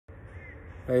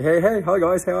Hey, hi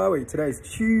guys, how are we? Today's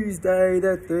Tuesday,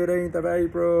 the 13th of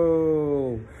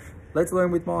April. Let's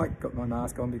learn with Mike. Got my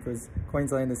mask on because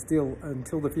Queensland is still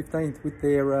until the 15th with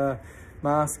their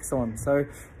masks on. So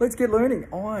let's get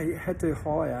learning. I had to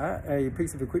hire a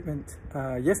piece of equipment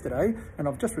yesterday and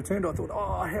I've just returned. I thought,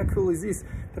 oh, how cool is this?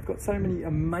 They've got so many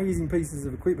amazing pieces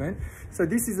of equipment. So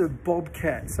this is a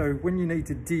bobcat. So when you need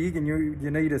to dig and you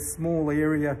need a small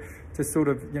area to sort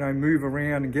of, move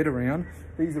around and get around,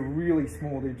 these are really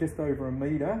small. They're just over a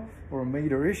metre or a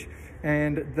metre-ish.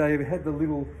 And they've had the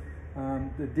little,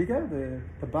 the digger,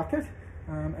 the bucket,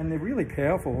 and they're really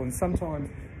powerful. And sometimes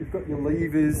you've got your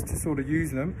levers to sort of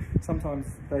use them. Sometimes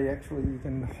you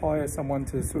can hire someone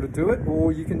to sort of do it,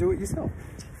 or you can do it yourself.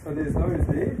 So there's those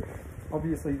there.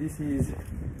 Obviously this is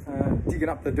digging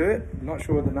up the dirt. I'm not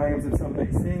sure the names of some of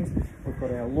these things. We've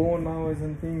got our lawnmowers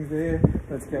and things there.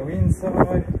 Let's go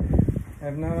inside.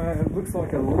 It looks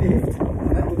like a lift,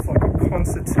 and that looks like a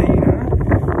concertina.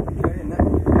 Okay, and that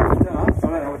lift up, I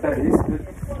don't know what that is, but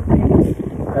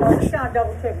I'll just start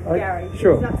double check with Gary.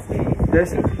 Sure. He's upstairs.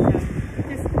 Yes.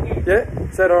 Yeah,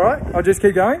 is that all right? I'll just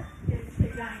keep going? Yeah, just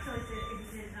keep going until it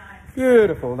says no.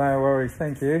 Beautiful, no worries,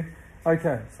 thank you.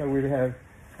 Okay, so we have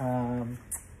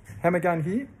hammer gun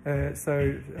here,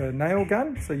 a nail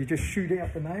gun, so you just shoot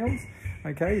out the nails.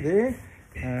 Okay,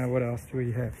 there. What else do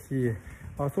we have here?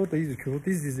 I thought these are cool.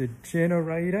 This is a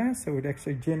generator, so it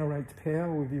actually generates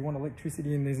power if you want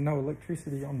electricity and there's no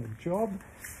electricity on the job.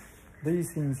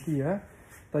 These things here,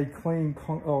 they grind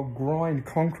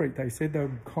concrete. They said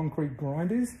they're concrete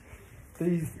grinders.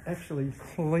 These actually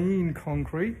clean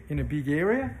concrete in a big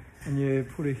area, and you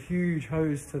put a huge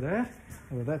hose to that.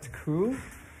 Well, that's cool.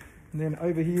 And then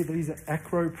over here, these are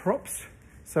acro props.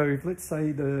 So if, let's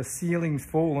say the ceiling's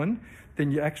fallen, then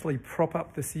you actually prop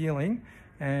up the ceiling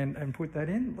and put that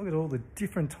in. Look at all the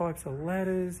different types of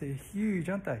ladders. They're huge,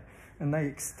 aren't they? And they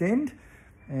extend.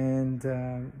 And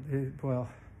well,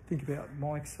 think about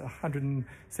Mike's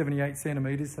 178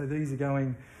 centimeters. So these are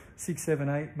going 6, 7,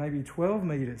 8, maybe 12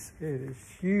 meters. Yeah, they're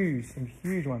huge, some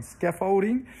huge ones.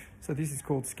 Scaffolding. So this is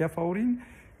called scaffolding.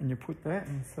 And you put that,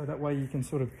 and so that way you can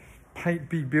sort of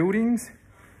paint big buildings.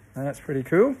 And that's pretty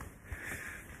cool.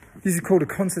 This is called a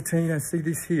concertina. See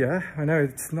this here? I know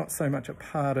it's not so much a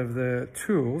part of the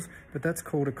tools, but that's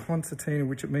called a concertina,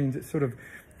 which it means it sort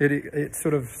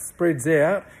of spreads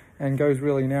out and goes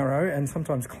really narrow. And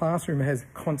sometimes classroom has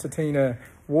concertina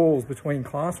walls between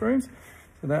classrooms.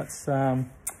 So that's a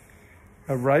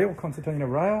rail, concertina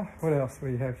rail. What else do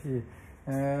we have here?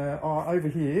 Over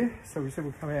here, so we said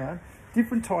we'll come out,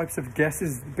 different types of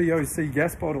gases, BOC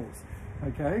gas bottles.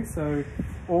 Okay, so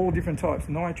all different types,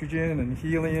 nitrogen and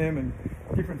helium and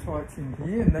different types in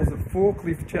here. And there's a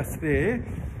forklift just there.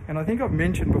 And I think I've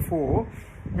mentioned before,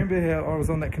 remember how I was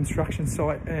on that construction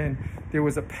site and there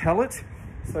was a pallet?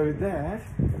 So that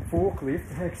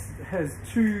forklift has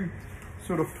two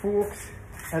sort of forks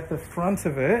at the front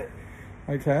of it,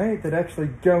 okay, that actually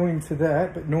go into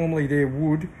that, but normally they're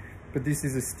wood, but this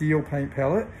is a steel paint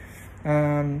pallet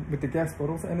with the gas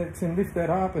bottles, and it can lift that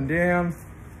up and down.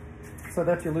 So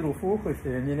that's your little forklift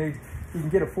there, and you can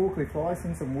get a forklift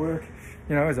license and work,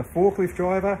 as a forklift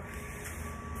driver.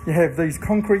 You have these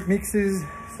concrete mixers,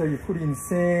 so you put in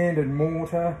sand and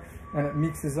mortar, and it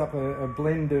mixes up a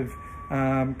blend of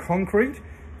concrete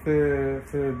for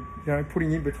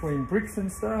putting in between bricks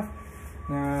and stuff.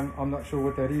 I'm not sure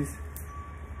what that is,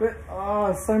 but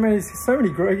so many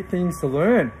great things to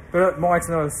learn. But Mike's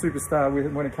not a superstar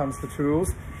when it comes to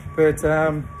tools, but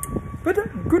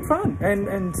good fun,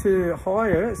 and to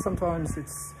hire, sometimes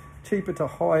it's cheaper to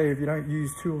hire if you don't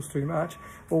use tools too much,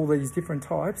 all these different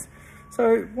types.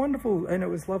 So wonderful, and it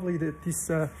was lovely that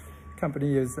this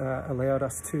company has allowed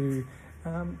us to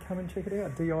come and check it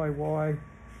out. DIY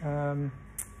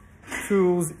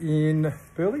tools in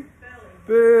Burleigh.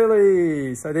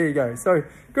 So there you go. So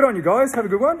good on you guys, have a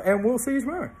good one, and we'll see you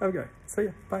tomorrow. Have a go. See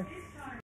ya, bye.